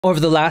Over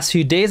the last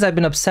few days, I've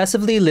been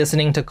obsessively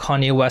listening to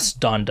Kanye Wests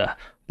Donda,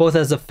 both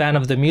as a fan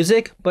of the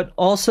music, but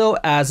also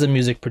as a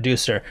music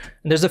producer.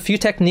 And there's a few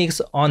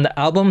techniques on the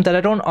album that I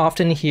don't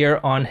often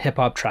hear on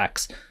hip-hop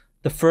tracks.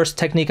 The first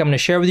technique I'm going to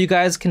share with you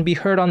guys can be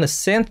heard on the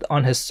synth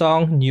on his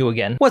song New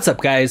Again. What's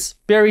up guys,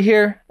 Barry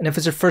here, and if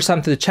it's your first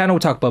time to the channel, we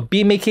talk about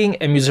beat making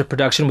and music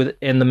production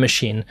within the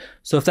Maschine.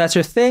 So if that's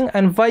your thing, I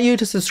invite you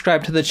to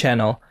subscribe to the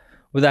channel.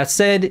 With that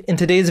said, in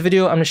today's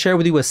video, I'm going to share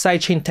with you a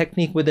sidechain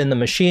technique within the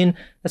Maschine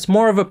that's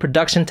more of a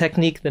production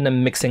technique than a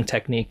mixing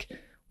technique.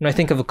 When I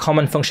think of a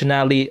common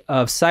functionality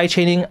of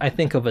sidechaining, I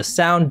think of a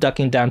sound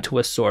ducking down to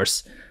a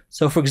source.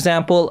 So for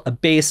example, a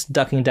bass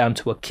ducking down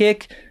to a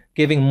kick,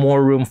 giving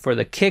more room for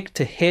the kick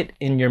to hit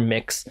in your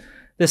mix.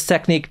 This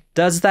technique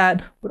does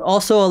that, but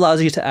also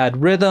allows you to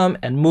add rhythm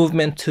and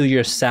movement to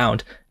your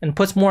sound, and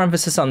puts more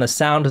emphasis on the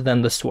sound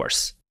than the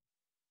source.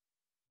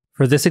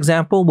 For this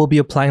example, we'll be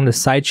applying the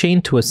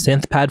sidechain to a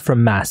synth pad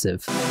from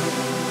Massive.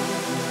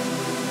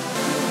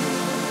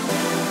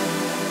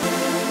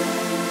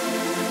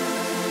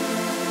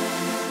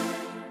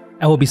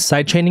 And we'll be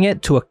sidechaining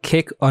it to a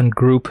kick on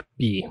group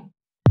B.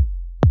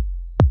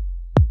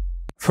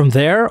 From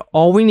there,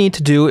 all we need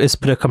to do is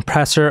put a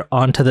compressor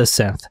onto the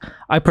synth.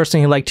 I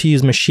personally like to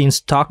use Maschine's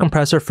stock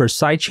compressor for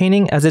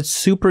sidechaining as it's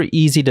super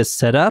easy to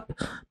set up,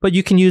 but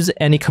you can use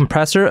any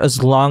compressor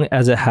as long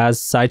as it has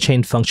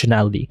sidechain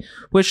functionality,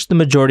 which the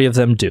majority of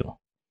them do.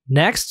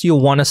 Next,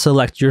 you'll want to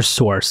select your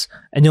source,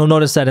 and you'll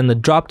notice that in the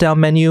drop-down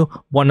menu,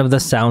 one of the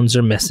sounds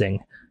are missing.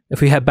 If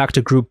we head back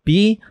to group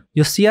B,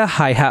 you'll see a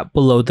hi-hat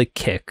below the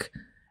kick.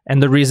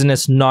 And the reason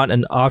it's not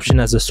an option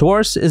as a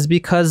source is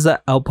because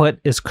the output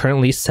is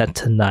currently set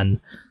to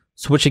none.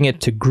 Switching it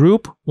to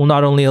group will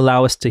not only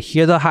allow us to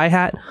hear the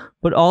hi-hat,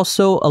 but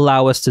also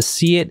allow us to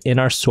see it in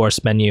our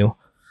source menu,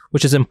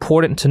 which is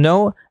important to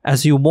know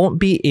as you won't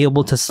be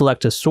able to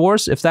select a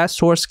source if that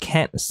source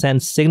can't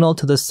send signal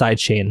to the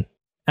sidechain.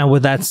 And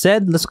with that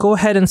said, let's go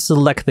ahead and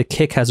select the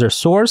kick as our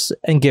source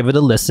and give it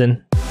a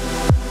listen.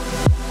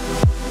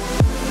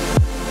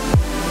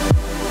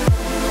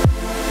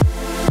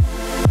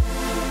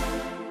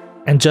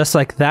 And just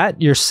like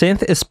that, your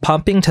synth is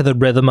pumping to the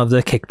rhythm of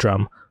the kick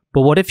drum.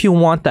 But what if you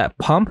want that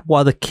pump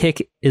while the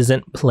kick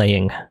isn't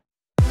playing?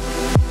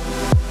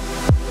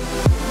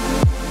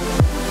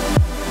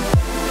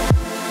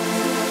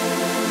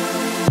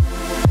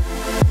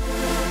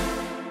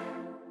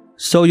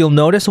 So you'll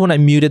notice when I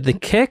muted the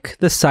kick,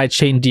 the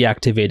sidechain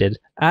deactivated,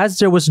 as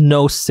there was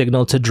no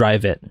signal to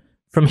drive it.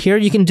 From here,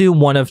 you can do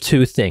one of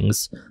two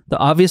things. The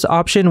obvious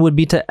option would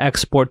be to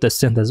export the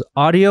synth as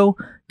audio,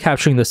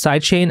 capturing the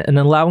sidechain and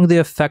allowing the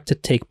effect to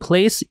take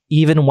place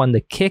even when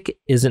the kick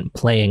isn't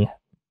playing.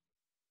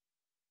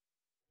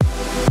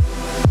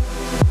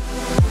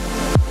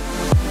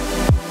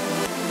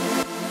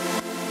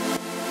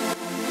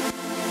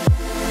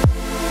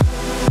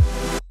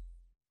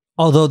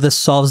 Although this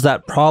solves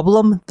that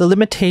problem, the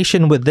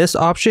limitation with this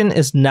option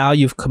is now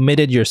you've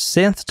committed your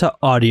synth to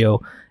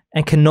audio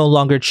and can no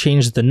longer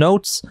change the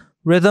notes,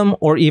 rhythm,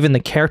 or even the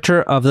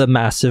character of the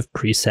Massive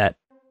preset.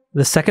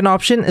 The second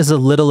option is a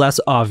little less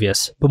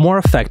obvious, but more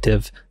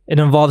effective. It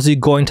involves you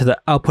going to the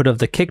output of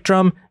the kick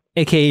drum,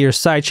 aka your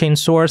sidechain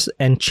source,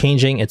 and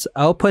changing its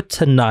output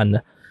to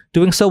none.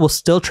 Doing so will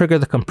still trigger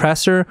the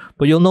compressor,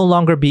 but you'll no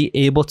longer be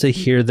able to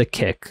hear the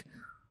kick.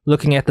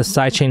 Looking at the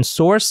sidechain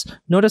source,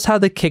 notice how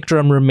the kick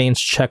drum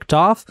remains checked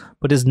off,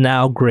 but is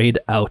now grayed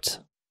out.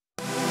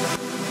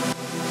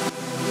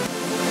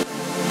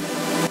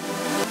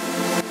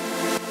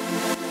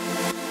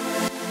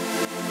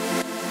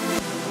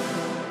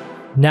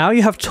 Now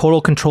you have total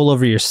control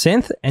over your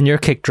synth and your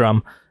kick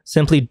drum.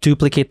 Simply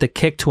duplicate the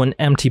kick to an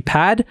empty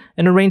pad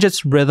and arrange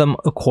its rhythm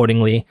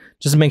accordingly.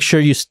 Just make sure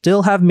you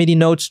still have MIDI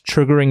notes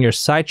triggering your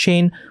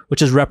sidechain,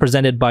 which is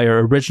represented by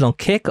your original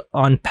kick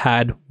on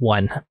pad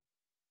 1.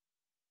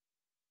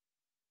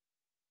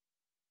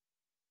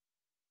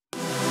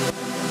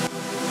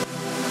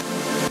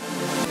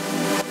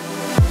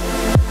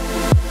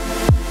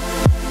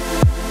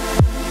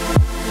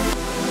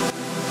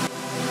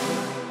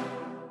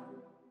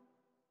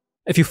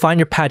 If you find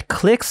your pad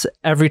clicks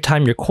every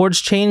time your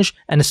chords change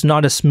and it's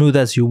not as smooth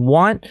as you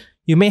want,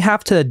 you may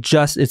have to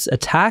adjust its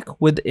attack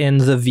within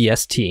the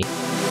VST.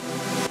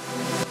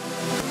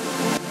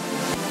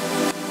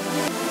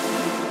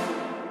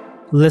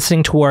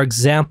 Listening to our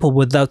example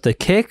without the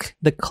kick,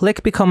 the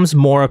click becomes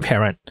more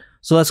apparent.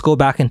 So let's go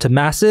back into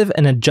Massive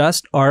and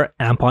adjust our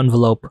amp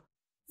envelope.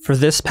 For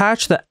this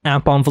patch, the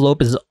amp envelope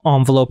is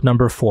envelope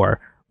number 4,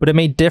 but it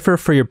may differ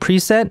for your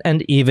preset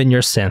and even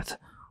your synth.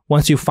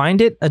 Once you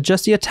find it,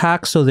 adjust the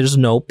attack so there's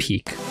no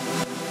peak.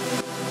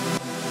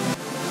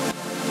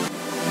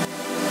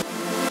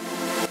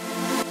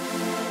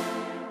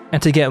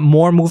 And to get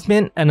more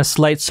movement and a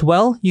slight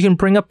swell, you can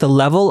bring up the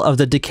level of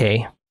the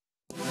decay.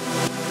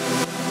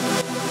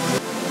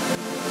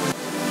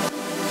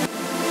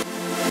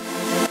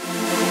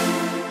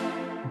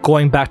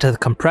 Going back to the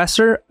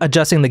compressor,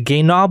 adjusting the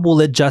gain knob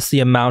will adjust the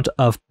amount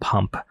of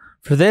pump.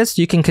 For this,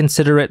 you can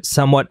consider it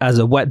somewhat as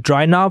a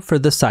wet-dry knob for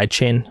the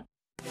sidechain.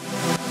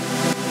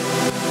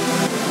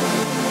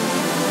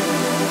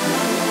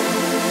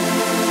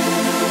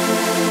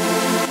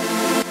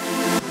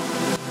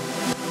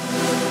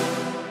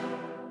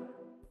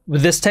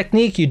 With this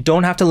technique, you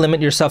don't have to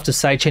limit yourself to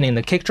sidechaining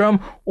the kick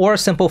drum or a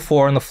simple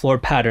 4 on the floor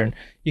pattern.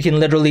 You can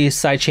literally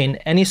sidechain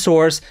any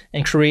source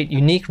and create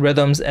unique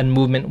rhythms and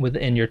movement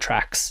within your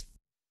tracks.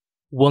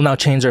 We'll now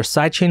change our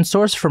sidechain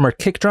source from our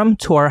kick drum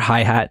to our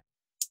hi-hat.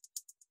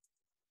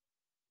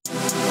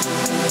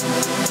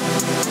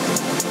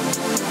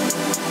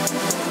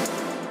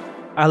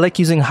 I like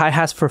using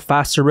hi-hats for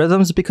faster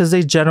rhythms because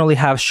they generally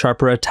have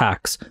sharper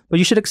attacks, but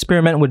you should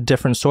experiment with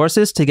different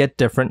sources to get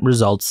different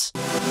results.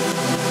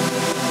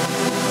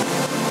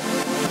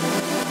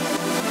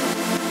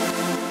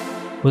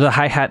 With the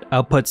hi-hat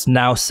outputs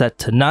now set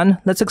to none,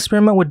 let's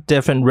experiment with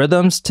different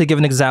rhythms to give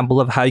an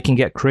example of how you can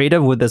get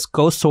creative with this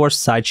Go Source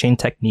sidechain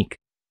technique.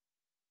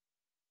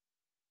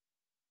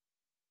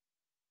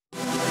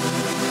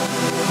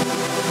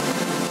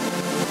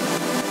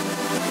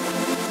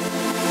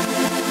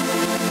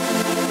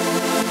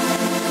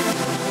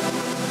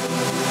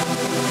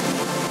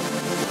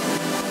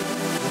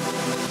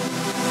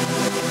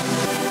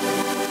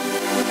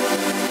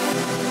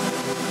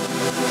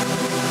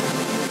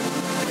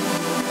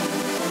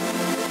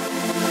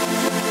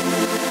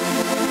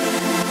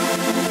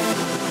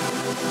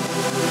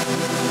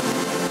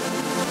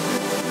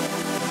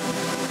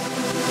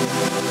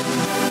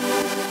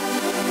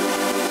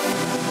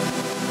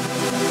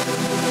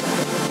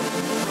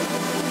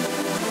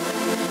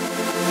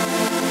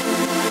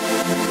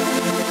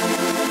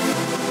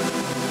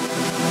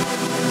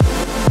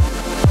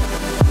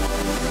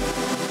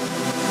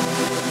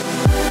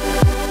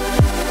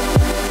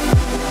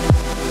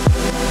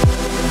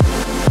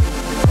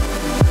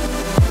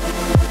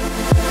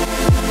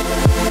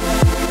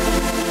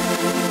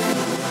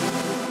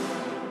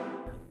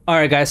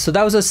 Alright guys, so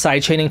that was a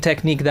sidechaining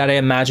technique that I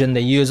imagine they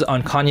use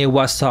on Kanye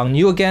West's song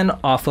New Again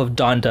off of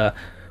Donda.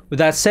 With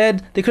that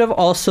said, they could have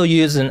also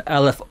used an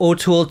LFO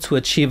tool to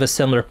achieve a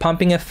similar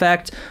pumping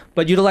effect,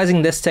 but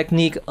utilizing this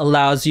technique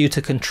allows you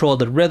to control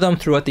the rhythm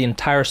throughout the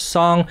entire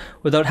song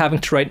without having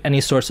to write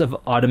any sorts of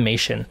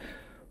automation.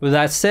 With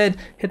that said,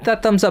 hit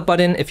that thumbs up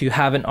button if you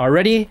haven't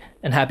already,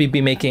 and happy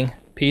beat making.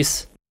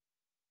 Peace.